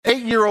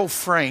8-year-old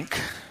Frank,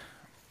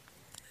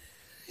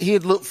 he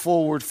had looked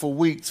forward for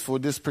weeks for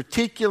this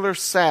particular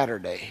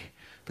Saturday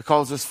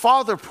because his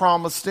father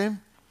promised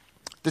him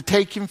to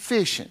take him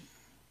fishing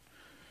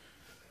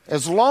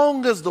as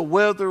long as the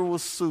weather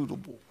was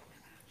suitable.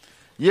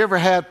 You ever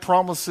had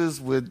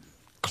promises with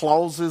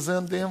clauses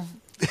in them?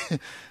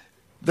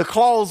 The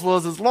clause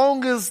was as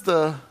long as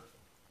the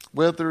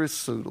weather is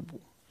suitable.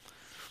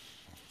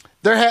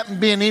 There hadn't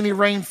been any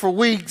rain for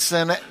weeks,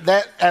 and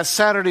as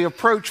Saturday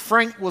approached,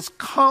 Frank was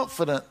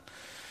confident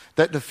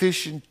that the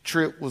fishing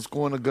trip was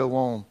going to go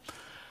on.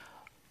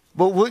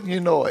 But wouldn't you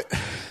know it?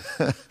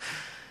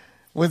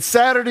 When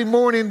Saturday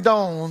morning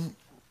dawned,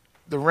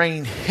 the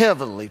rain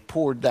heavily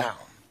poured down.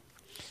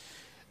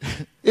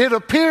 It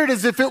appeared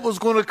as if it was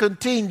going to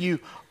continue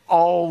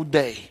all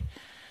day.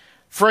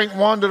 Frank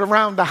wandered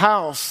around the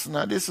house.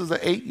 Now, this is an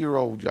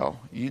 8-year-old, y'all.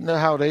 You know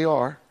how they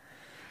are.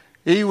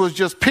 He was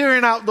just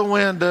peering out the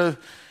window,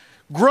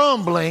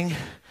 grumbling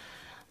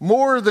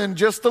more than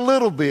just a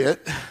little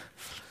bit.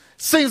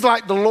 Seems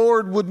like the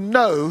Lord would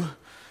know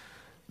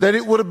that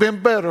it would have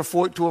been better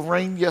for it to have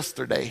rained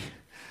yesterday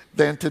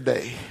than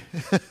today.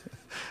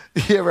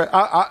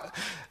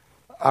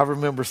 I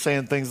remember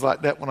saying things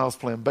like that when I was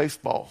playing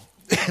baseball.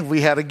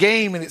 We had a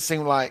game and it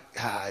seemed like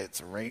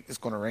it's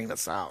going to rain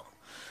us out.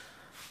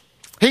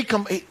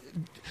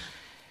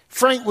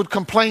 Frank would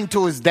complain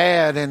to his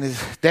dad, and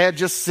his dad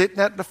just sitting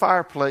at the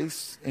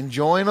fireplace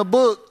enjoying a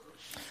book.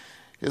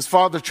 His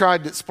father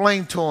tried to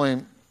explain to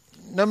him,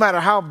 no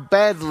matter how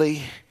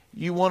badly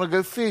you want to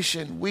go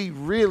fishing, we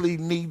really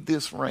need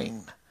this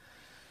rain.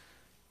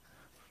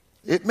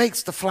 It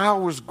makes the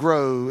flowers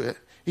grow.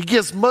 It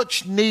gives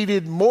much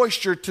needed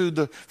moisture to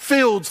the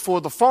fields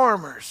for the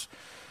farmers.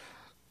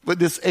 But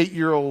this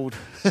 8-year-old,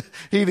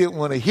 he didn't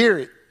want to hear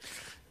it.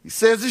 He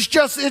says,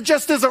 it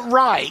just isn't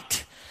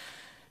right.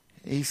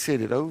 He said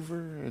it over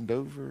and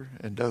over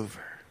and over.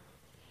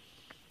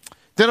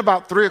 Then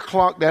about 3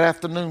 o'clock that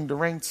afternoon, the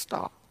rain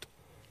stopped.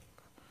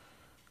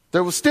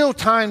 There was still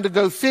time to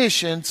go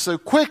fishing, so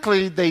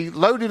quickly they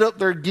loaded up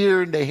their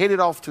gear and they headed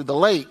off to the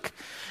lake.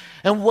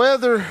 And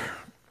whether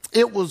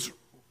it was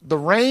the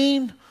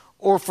rain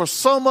or for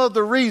some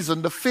other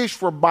reason, the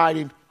fish were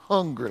biting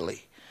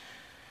hungrily.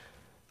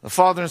 The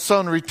father and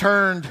son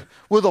returned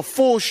with a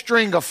full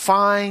string of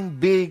fine,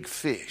 big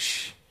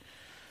fish.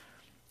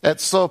 At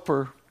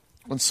supper,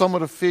 when some of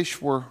the fish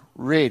were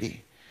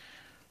ready,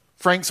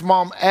 Frank's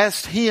mom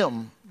asked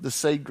him to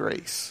say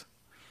grace.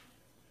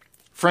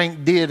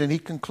 Frank did, and he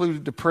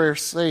concluded the prayer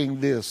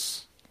saying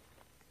this.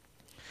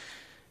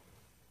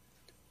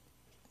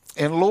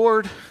 And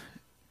Lord,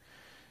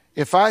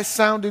 if I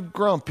sounded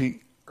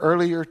grumpy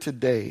earlier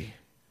today,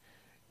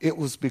 it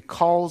was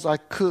because I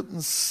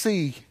couldn't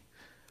see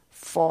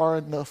far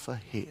enough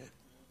ahead.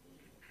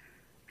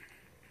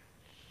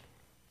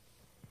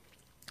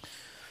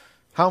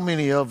 How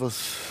many of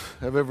us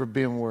have ever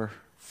been where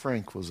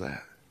Frank was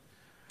at?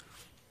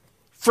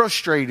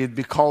 Frustrated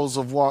because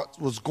of what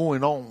was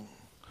going on.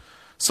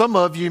 Some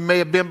of you may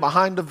have been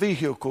behind a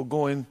vehicle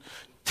going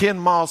 10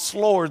 miles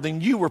slower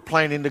than you were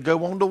planning to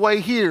go on the way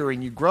here,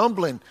 and you're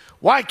grumbling,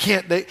 why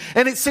can't they?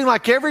 And it seemed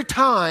like every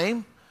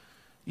time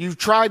you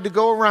tried to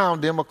go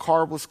around them, a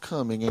car was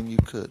coming and you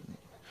couldn't.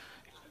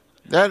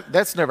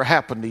 That's never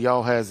happened to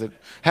y'all, has it?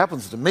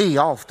 Happens to me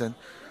often.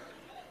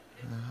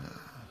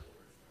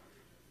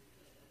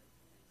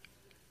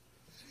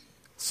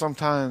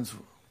 Sometimes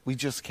we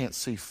just can't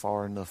see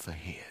far enough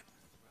ahead.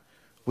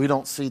 We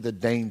don't see the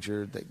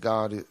danger that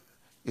God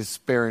is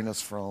sparing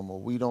us from, or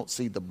we don't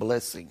see the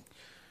blessing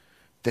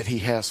that He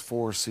has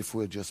for us if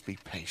we'll just be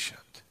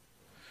patient.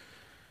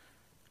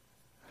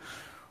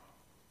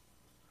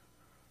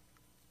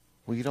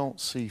 We don't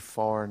see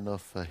far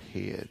enough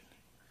ahead.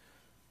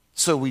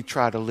 So we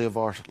try to live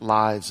our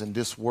lives in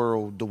this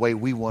world the way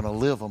we want to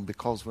live them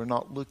because we're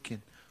not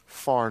looking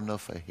far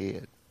enough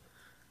ahead.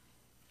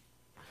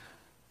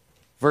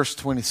 Verse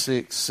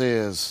 26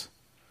 says,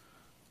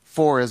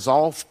 for as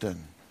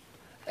often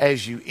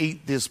as you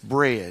eat this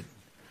bread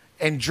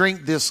and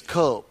drink this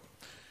cup,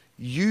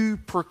 you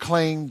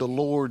proclaim the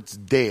Lord's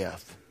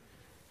death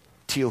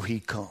till He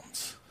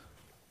comes.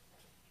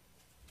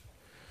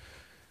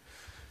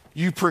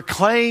 You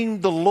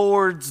proclaim the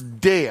Lord's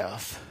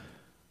death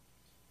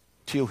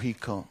till He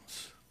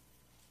comes.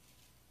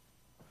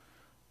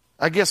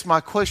 I guess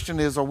my question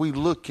is, are we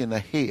looking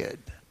ahead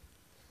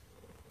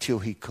till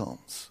He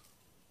comes?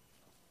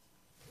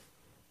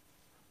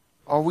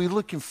 Are we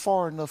looking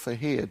far enough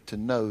ahead to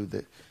know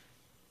that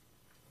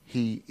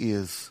He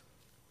is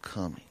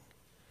coming?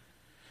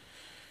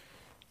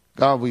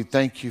 God, we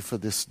thank You for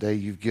this day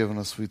You've given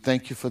us. We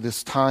thank You for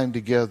this time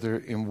together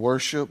in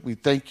worship. We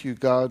thank You,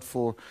 God,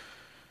 for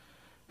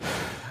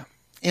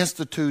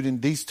instituting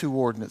these two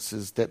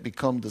ordinances that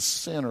become the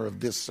center of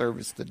this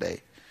service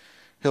today.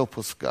 Help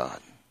us, God.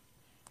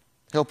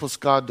 Help us,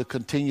 God, to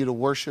continue to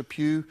worship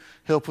You.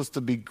 Help us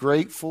to be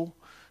grateful.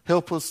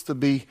 Help us to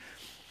be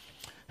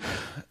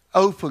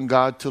open,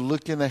 God, to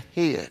looking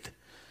ahead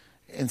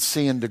and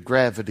seeing the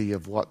gravity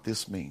of what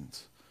this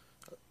means.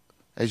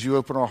 As you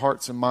open our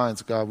hearts and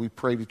minds, God, we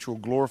pray that you'll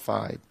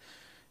glorify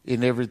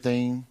in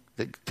everything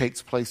that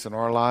takes place in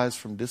our lives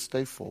from this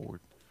day forward.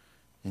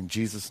 In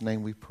Jesus'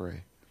 name we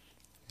pray.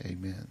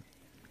 Amen.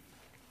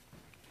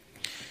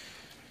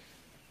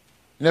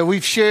 Now,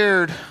 we've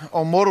shared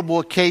on multiple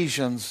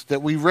occasions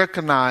that we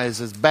recognize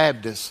as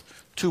Baptists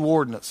 2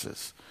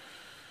 ordinances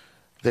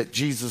that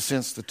Jesus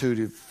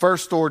instituted.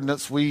 First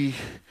ordinance we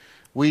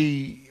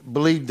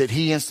believe that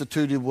he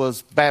instituted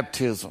was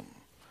baptism.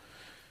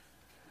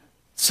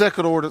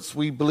 Second ordinance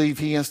we believe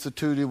he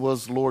instituted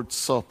was Lord's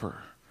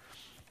Supper.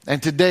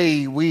 And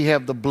today we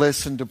have the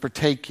blessing to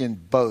partake in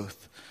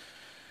both.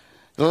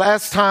 The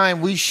last time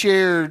we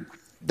shared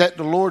that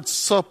the Lord's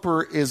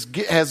Supper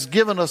has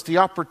given us the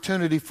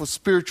opportunity for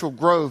spiritual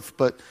growth,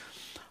 but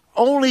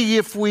only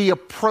if we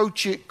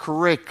approach it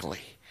correctly.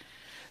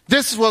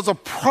 This was a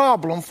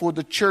problem for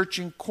the church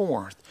in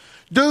Corinth.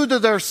 Due to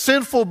their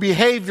sinful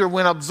behavior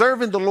when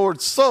observing the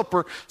Lord's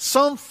Supper,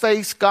 some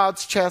faced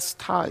God's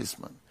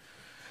chastisement.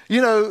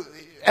 You know,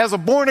 as a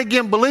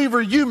born-again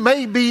believer, you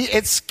may be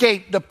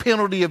escaped the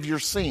penalty of your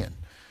sin.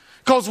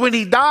 Because when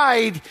he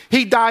died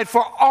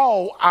for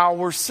all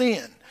our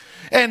sin.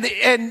 And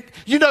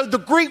you know, the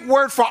Greek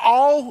word for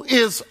all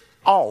is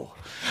all.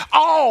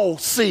 All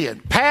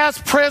sin.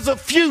 Past, present,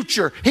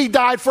 future. He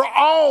died for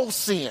all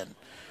sin.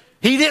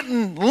 He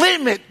didn't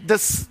limit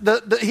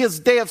his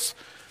deaths.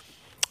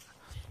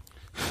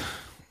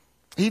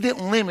 He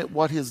didn't limit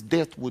what his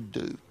death would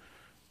do.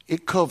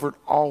 It covered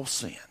all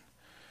sin.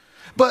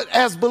 But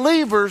as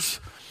believers,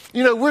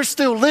 you know, we're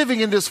still living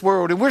in this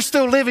world and we're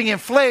still living in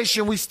flesh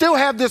and we still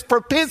have this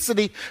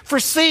propensity for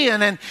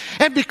sin.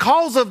 And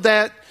because of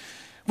that,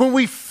 when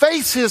we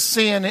face his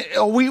sin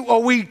or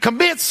we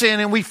commit sin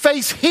and we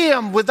face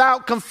him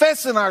without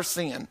confessing our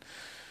sin,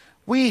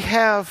 we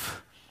have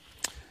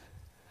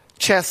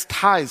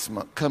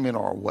chastisement coming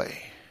our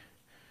way.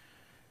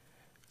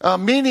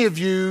 Many of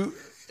you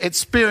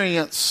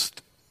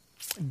experienced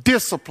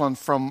discipline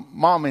from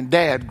mom and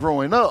dad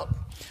growing up.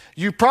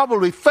 You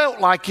probably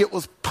felt like it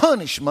was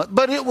punishment,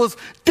 but it was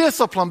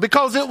discipline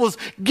because it was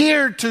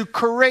geared to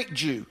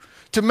correct you,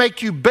 to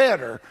make you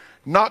better,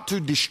 not to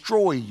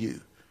destroy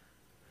you.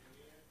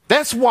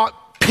 That's what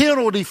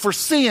penalty for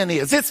sin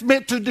is. It's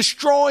meant to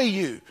destroy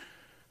you.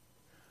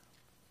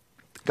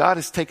 God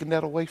has taken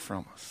that away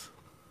from us.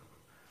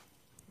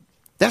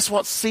 That's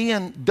what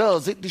sin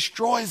does. It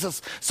destroys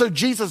us. So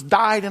Jesus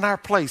died in our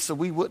place so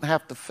we wouldn't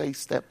have to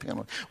face that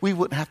penalty. We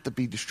wouldn't have to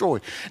be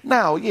destroyed.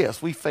 Now,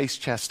 yes, we face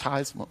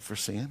chastisement for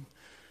sin.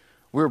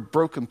 We're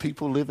broken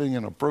people living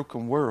in a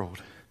broken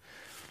world.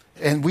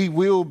 And we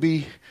will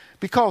be,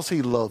 because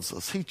he loves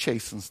us, he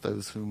chastens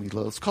those whom he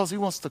loves, because he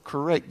wants to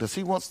correct us.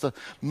 He wants to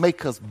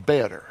make us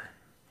better.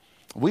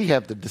 We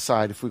have to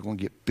decide if we're going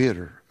to get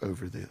bitter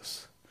over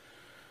this.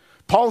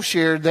 Paul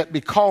shared that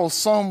because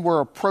some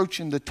were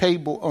approaching the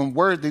table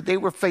unworthy, they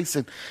were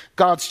facing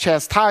God's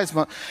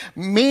chastisement.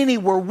 Many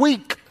were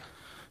weak.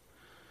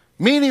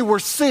 Many were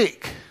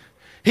sick.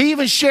 He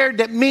even shared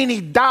that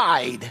many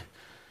died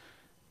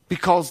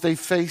because they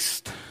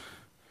faced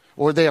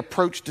or they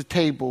approached the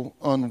table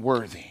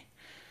unworthy.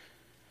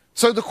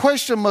 So the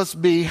question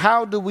must be,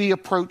 how do we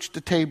approach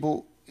the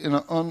table in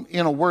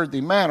a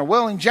worthy manner?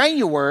 Well, in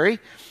January,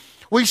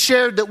 we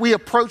shared that we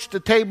approached the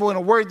table in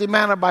a worthy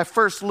manner by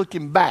first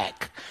looking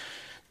back.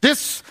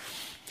 This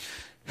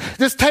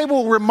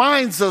table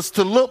reminds us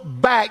to look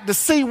back to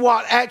see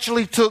what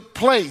actually took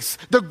place.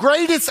 The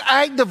greatest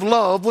act of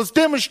love was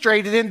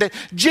demonstrated in that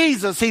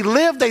Jesus, he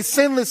lived a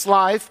sinless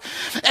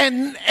life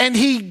and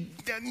he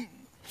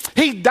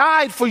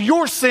died for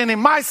your sin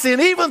and my sin,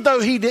 even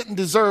though he didn't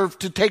deserve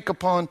to take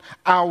upon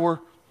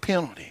our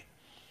penalty.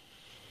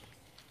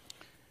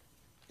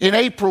 In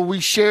April,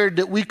 we shared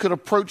that we could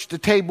approach the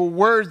table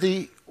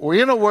worthy or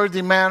in a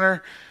worthy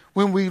manner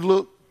when we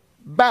look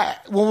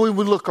back, when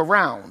we look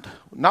around.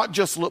 Not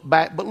just look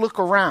back, but look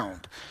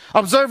around.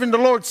 Observing the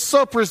Lord's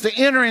Supper is to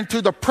enter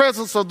into the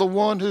presence of the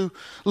one who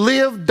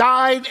lived,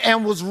 died,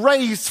 and was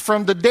raised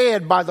from the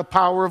dead by the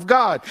power of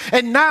God.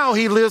 And now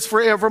he lives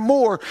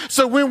forevermore.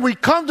 So when we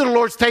come to the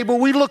Lord's table,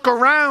 we look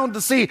around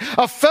to see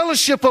a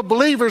fellowship of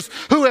believers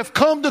who have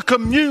come to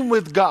commune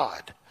with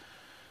God.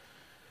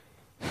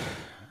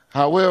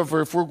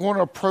 However, if we're going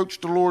to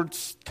approach the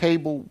Lord's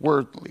table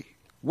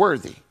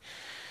worthy,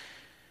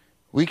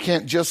 we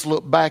can't just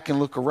look back and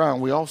look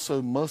around. We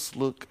also must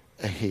look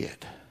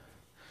ahead.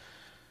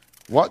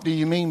 What do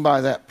you mean by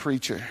that,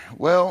 preacher?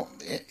 Well,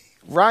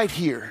 right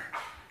here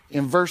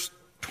in verse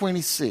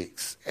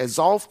 26, as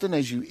often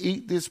as you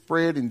eat this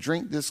bread and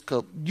drink this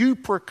cup, you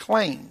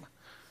proclaim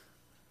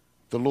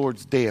the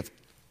Lord's death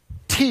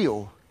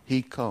till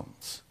he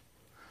comes.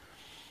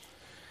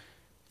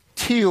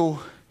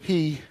 Till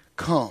he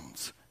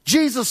comes.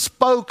 Jesus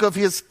spoke of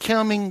his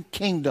coming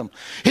kingdom.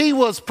 He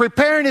was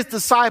preparing his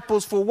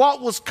disciples for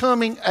what was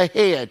coming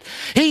ahead.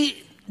 They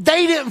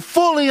didn't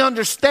fully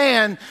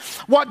understand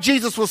what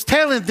Jesus was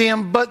telling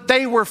them, but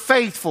they were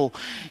faithful.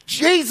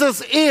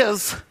 Jesus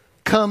is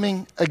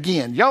coming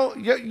again. Y'all,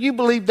 you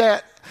believe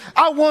that?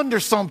 I wonder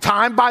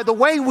sometime by the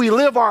way we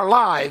live our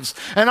lives,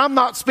 and I'm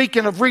not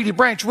speaking of Reedy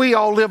Branch, we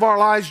all live our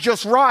lives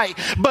just right,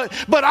 but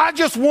I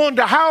just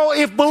wonder how,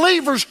 if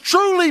believers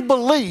truly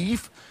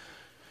believe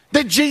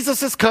that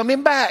Jesus is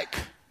coming back.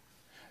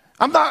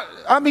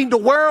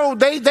 The world,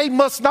 they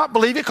must not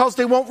believe it because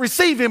they won't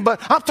receive him, but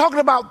I'm talking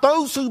about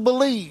those who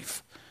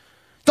believe.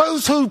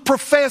 Those who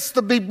profess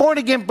to be born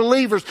again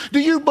believers. Do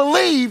you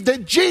believe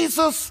that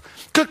Jesus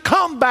could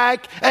come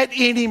back at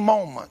any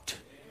moment?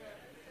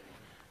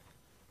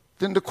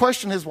 Then the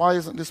question is, why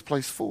isn't this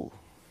place full?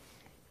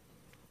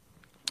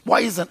 Why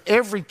isn't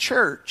every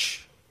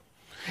church,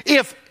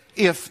 if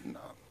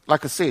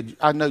like I said,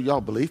 I know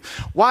y'all believe,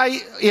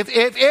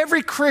 if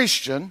every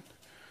Christian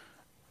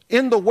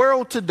in the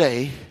world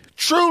today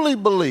truly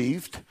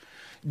believed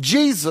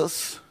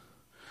Jesus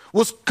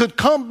could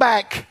come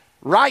back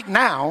right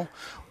now,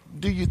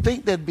 do you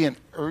think there'd be an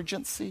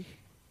urgency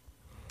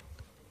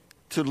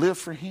to live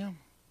for him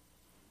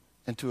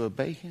and to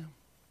obey him?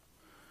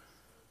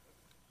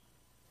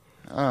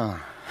 I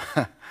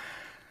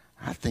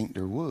think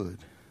there would.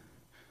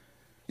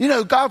 You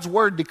know, God's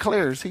word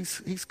declares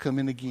he's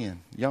coming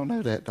again. Y'all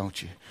know that,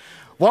 don't you?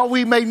 While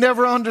we may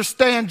never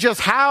understand just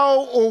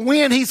how or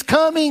when he's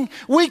coming,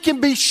 we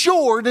can be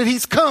sure that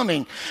he's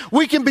coming.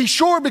 We can be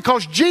sure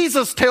because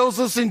Jesus tells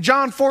us in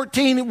John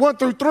 14, 1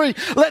 through 3,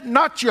 let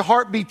not your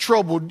heart be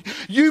troubled.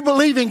 You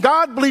believe in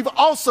God, believe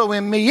also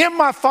in me. In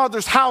my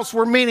Father's house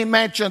were many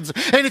mansions.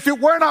 And if it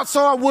were not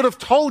so, I would have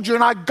told you.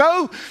 And I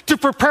go to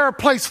prepare a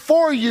place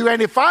for you.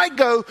 And if I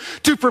go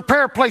to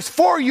prepare a place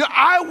for you,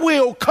 I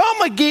will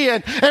come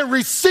again and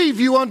receive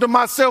you unto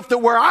myself, that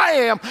where I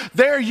am,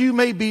 there you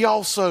may be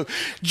also.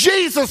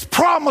 Jesus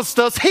promised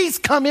us he's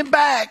coming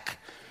back.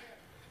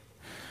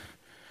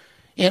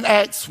 In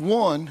Acts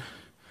 1,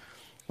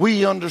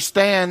 we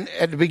understand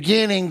at the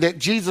beginning that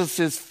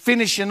Jesus is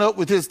finishing up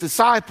with his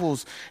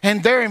disciples.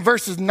 And there in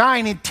verses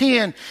 9 and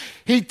 10,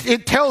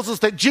 it tells us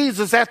that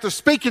Jesus, after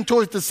speaking to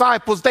his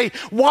disciples, they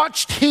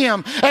watched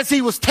him as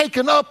he was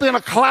taken up in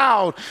a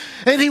cloud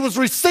and he was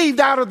received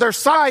out of their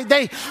sight.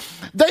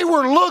 They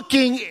were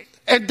looking,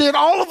 and then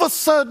all of a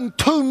sudden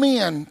 2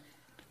 men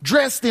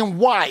dressed in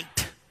white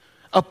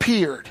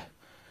appeared.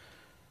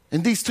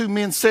 And these 2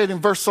 men said in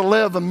verse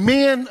 11,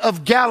 men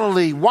of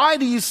Galilee, why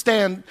do you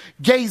stand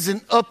gazing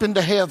up into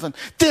heaven?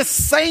 This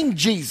same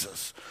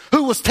Jesus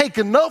who was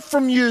taken up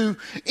from you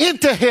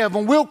into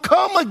heaven will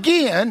come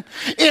again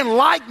in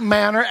like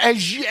manner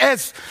as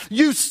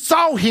you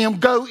saw him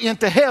go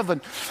into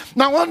heaven.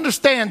 Now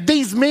understand,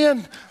 these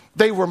men,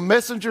 they were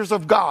messengers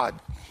of God.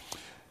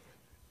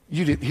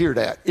 You didn't hear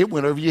that. It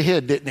went over your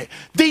head, didn't it?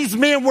 These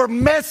men were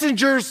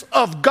messengers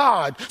of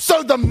God.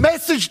 So the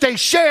message they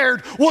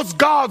shared was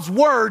God's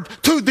word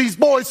to these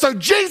boys. So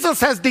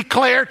Jesus has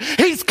declared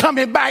he's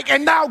coming back.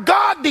 And now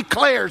God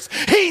declares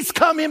he's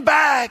coming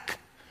back.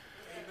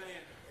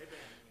 Amen.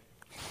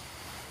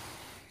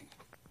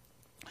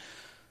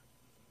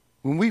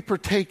 When we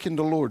partake in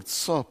the Lord's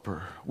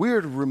Supper, we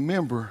are to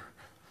remember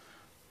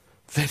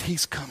that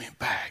he's coming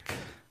back.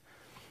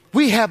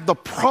 We have the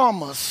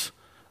promise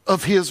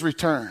of his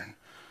return.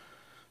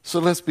 So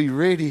let's be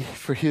ready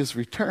for his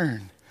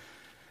return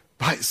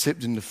by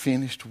accepting the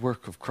finished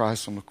work of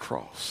Christ on the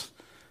cross.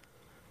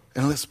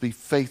 And let's be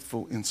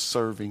faithful in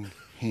serving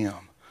him.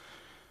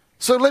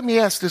 So let me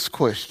ask this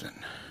question.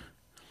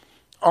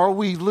 Are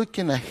we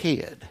looking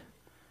ahead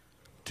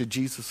to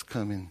Jesus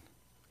coming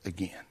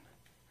again?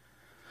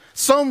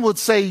 Some would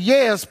say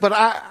yes, but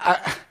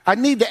I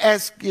need to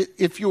ask,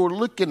 if you're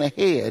looking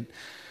ahead,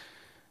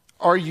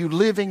 are you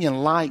living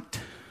in light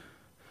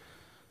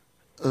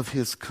of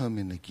his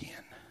coming again?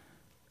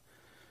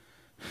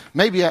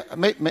 Maybe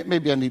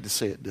I need to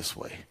say it this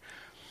way.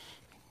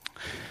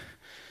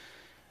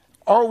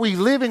 Are we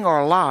living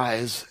our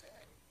lives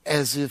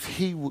as if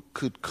he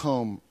could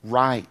come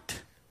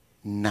right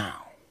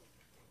now?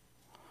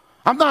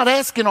 I'm not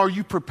asking, are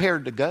you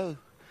prepared to go?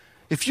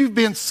 If you've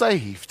been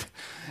saved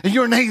and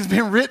your name's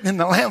been written in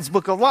the Lamb's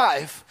Book of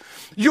Life,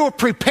 you're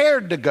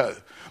prepared to go.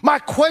 My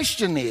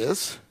question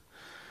is,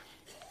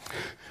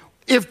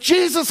 if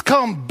Jesus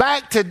come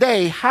back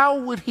today, how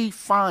would he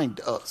find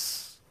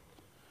us?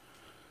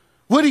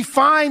 Would he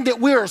find that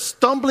we're a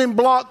stumbling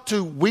block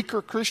to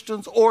weaker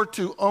Christians or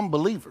to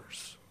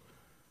unbelievers?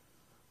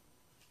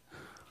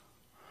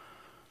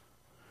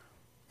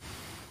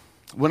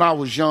 When I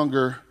was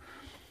younger,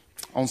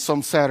 on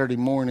some Saturday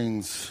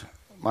mornings,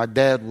 my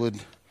dad would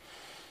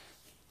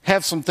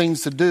have some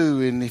things to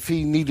do, and if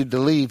he needed to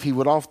leave, he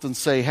would often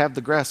say, have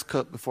the grass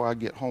cut before I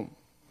get home.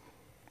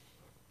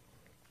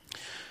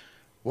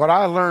 What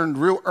I learned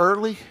real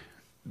early,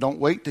 don't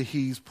wait till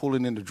he's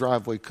pulling in the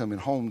driveway coming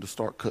home to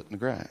start cutting the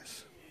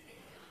grass.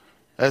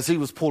 As he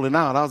was pulling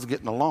out, I was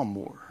getting a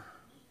lawnmower.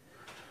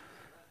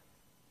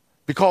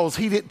 Because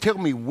he didn't tell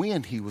me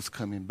when he was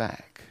coming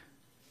back.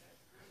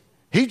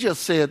 He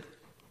just said,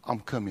 I'm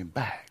coming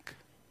back.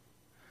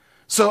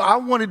 So I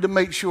wanted to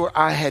make sure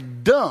I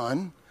had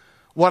done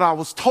what I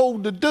was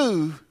told to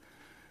do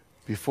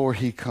before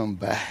he come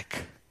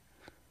back.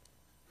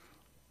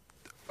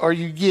 Are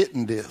you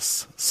getting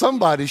this?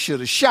 Somebody should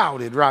have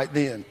shouted right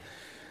then.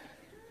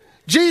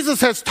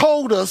 Jesus has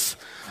told us,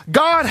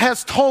 God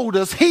has told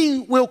us he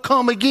will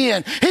come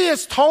again. He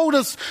has told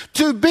us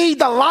to be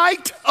the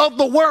light of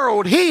the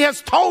world. He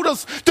has told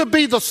us to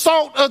be the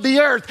salt of the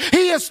earth.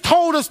 He has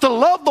told us to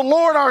love the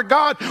Lord our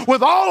God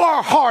with all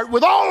our heart,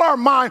 with all our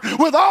mind,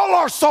 with all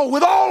our soul,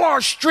 with all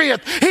our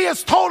strength. He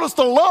has told us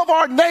to love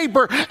our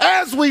neighbor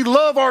as we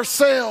love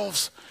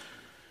ourselves.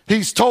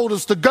 He's told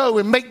us to go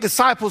and make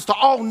disciples to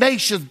all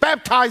nations,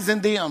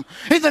 baptizing them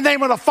in the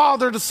name of the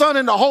Father, the Son,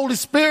 and the Holy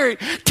Spirit,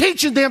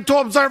 teaching them to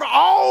observe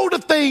all the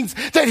things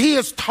that he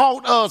has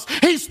taught us.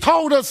 He's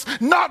told us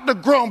not to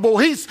grumble.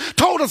 He's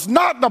told us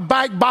not to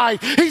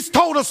backbite. He's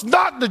told us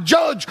not to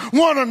judge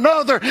one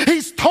another.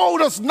 He's told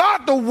us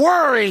not to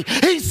worry.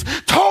 He's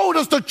told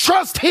us to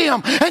trust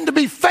him and to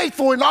be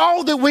faithful in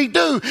all that we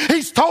do.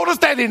 He's told us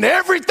that in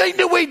everything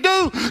that we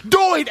do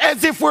it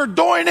as if we're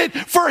doing it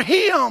for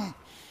him.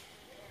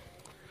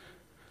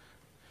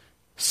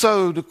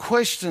 So the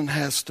question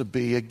has to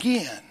be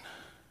again,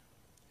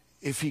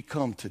 if he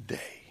come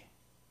today,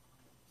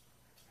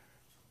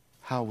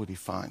 how would he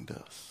find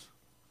us?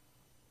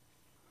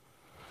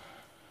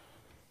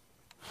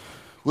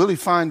 Will he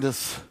find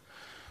us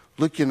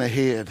looking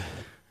ahead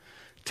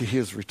to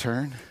his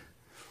return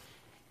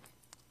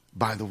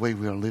by the way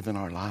we are living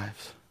our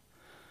lives?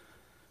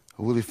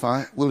 Or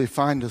will he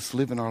find us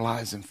living our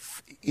lives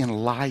in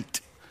light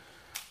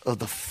of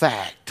the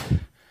fact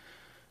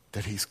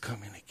that he's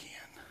coming again?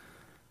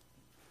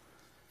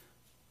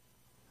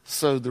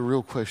 So the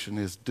real question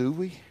is, do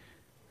we?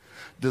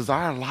 Does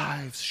our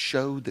lives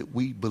show that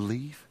we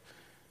believe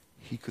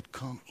he could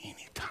come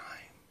anytime?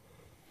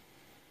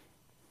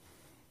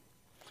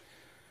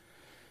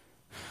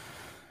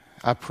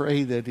 I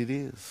pray that it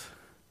is.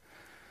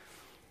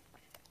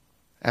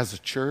 As a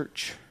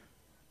church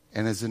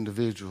and as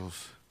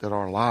individuals, that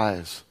our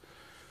lives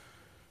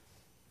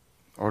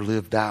are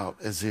lived out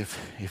as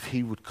if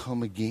he would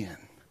come again,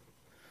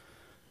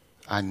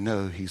 I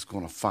know he's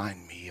going to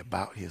find me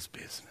about his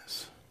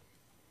business.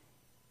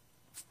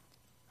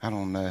 I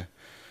don't know.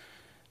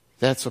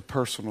 That's a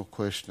personal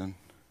question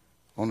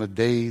on a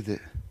day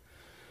that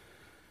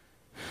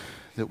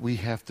we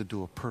have to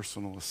do a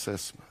personal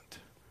assessment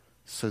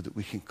so that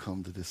we can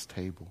come to this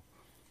table.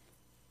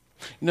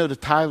 You know, the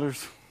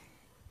Tylers,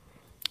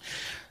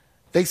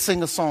 they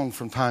sing a song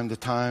from time to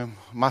time,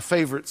 my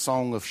favorite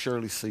song of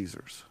Shirley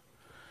Caesar's.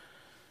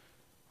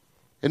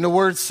 And the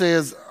word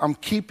says, I'm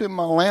keeping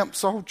my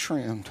lamps all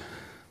trimmed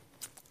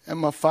and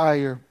my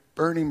fire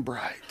burning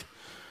bright,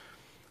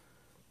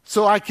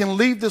 so I can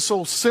leave this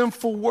old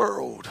sinful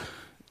world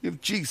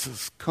if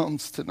Jesus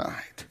comes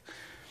tonight.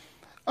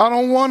 I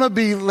don't want to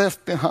be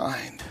left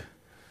behind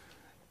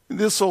in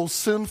this old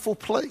sinful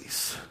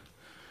place.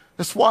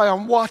 That's why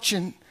I'm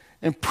watching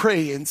and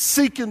praying,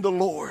 seeking the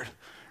Lord,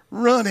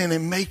 running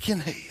and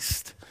making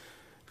haste,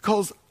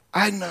 because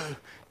I know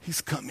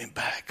he's coming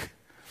back.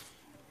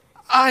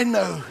 I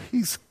know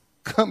he's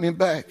coming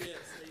back.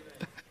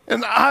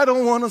 And I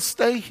don't want to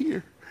stay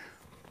here.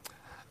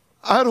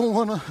 I don't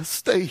want to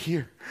stay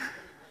here.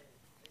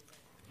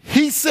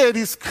 He said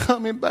he's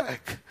coming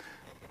back.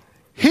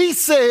 He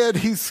said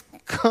he's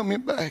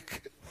coming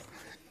back.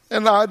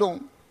 And I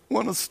don't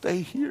want to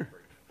stay here.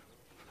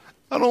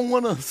 I don't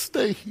want to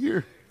stay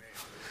here.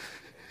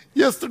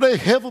 Yesterday,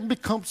 heaven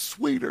becomes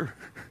sweeter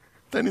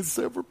than it's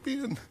ever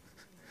been.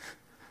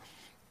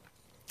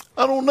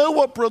 I don't know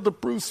what Brother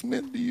Bruce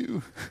meant to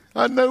you.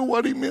 I know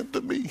what he meant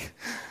to me.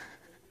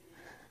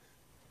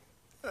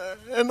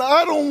 And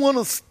I don't want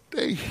to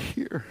stay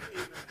here.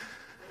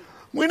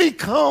 When he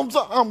comes,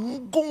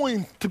 I'm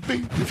going to be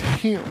with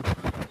him.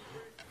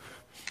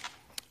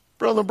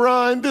 Brother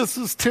Brian, this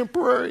is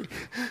temporary.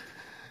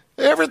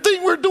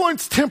 Everything we're doing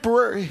is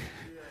temporary.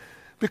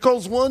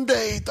 Because one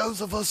day,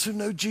 those of us who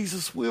know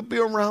Jesus will be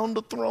around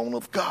the throne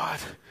of God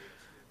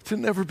to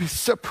never be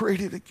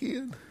separated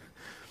again.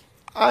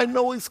 I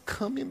know he's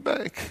coming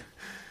back.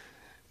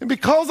 And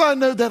because I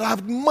know that, I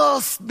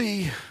must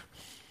be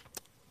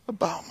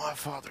about my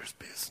Father's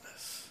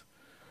business.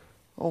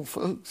 Oh,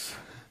 folks,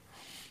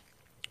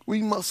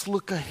 we must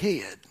look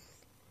ahead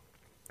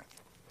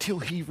till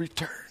he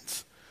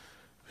returns,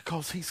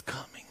 because he's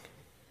coming.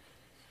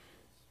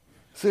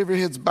 So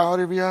every head's bowed,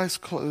 every eye's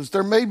closed.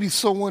 There may be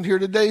someone here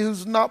today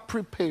who's not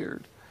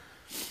prepared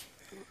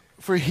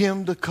for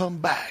him to come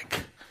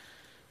back.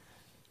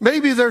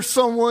 Maybe there's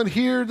someone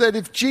here that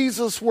if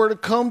Jesus were to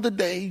come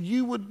today,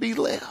 you would be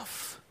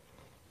left.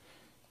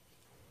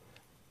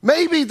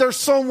 Maybe there's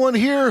someone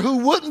here who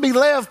wouldn't be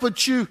left,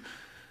 but you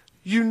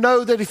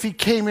know that if he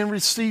came and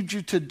received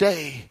you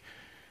today,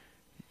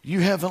 you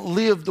haven't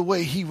lived the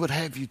way he would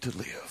have you to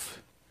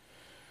live.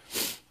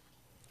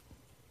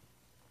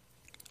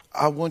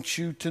 I want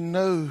you to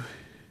know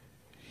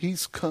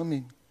he's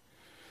coming.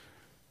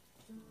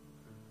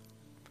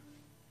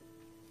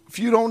 If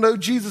you don't know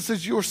Jesus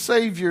as your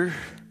Savior,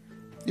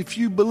 if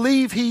you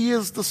believe he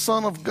is the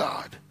Son of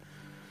God,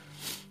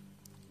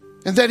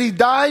 and that he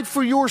died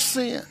for your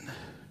sin,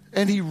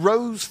 and he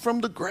rose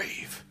from the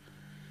grave,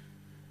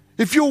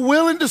 if you're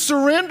willing to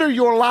surrender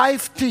your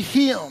life to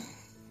Him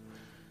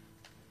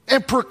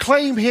and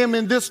proclaim Him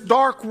in this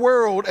dark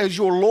world as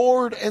your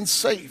Lord and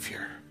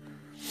Savior,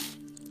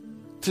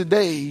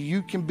 today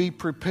you can be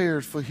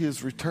prepared for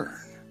His return.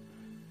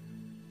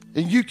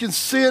 And you can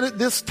sit at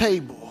this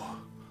table.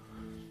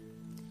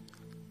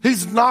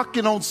 He's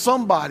knocking on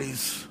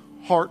somebody's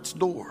heart's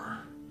door.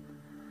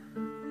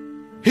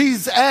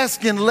 He's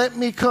asking, let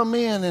me come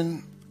in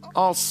and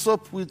I'll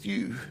sup with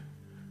you.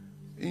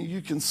 And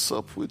you can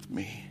sup with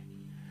me.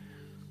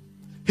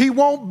 He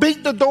won't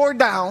beat the door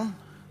down.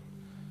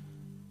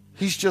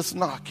 He's just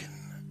knocking.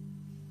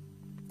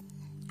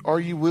 Are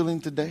you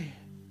willing today?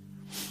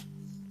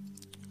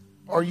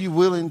 Are you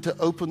willing to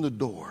open the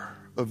door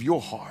of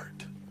your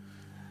heart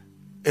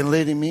and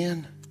let Him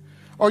in?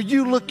 Are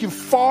you looking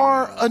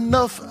far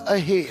enough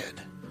ahead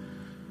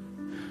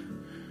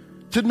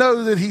to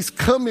know that He's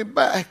coming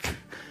back?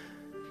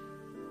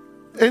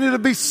 And it'll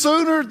be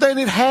sooner than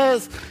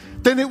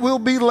it will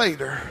be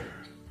later.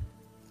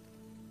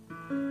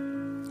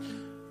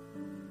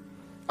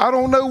 I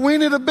don't know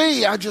when it'll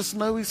be. I just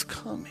know He's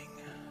coming.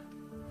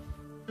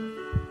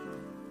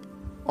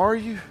 Are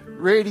you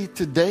ready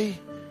today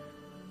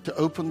to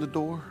open the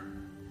door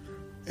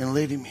and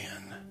let Him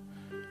in?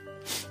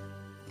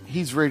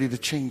 He's ready to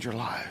change your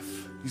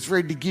life. He's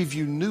ready to give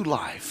you new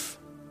life.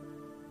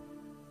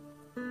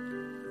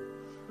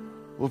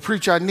 Well,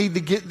 preacher,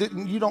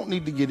 you don't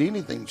need to get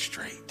anything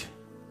straight.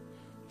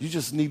 You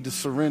just need to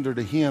surrender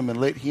to Him and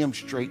let Him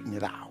straighten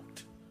it out.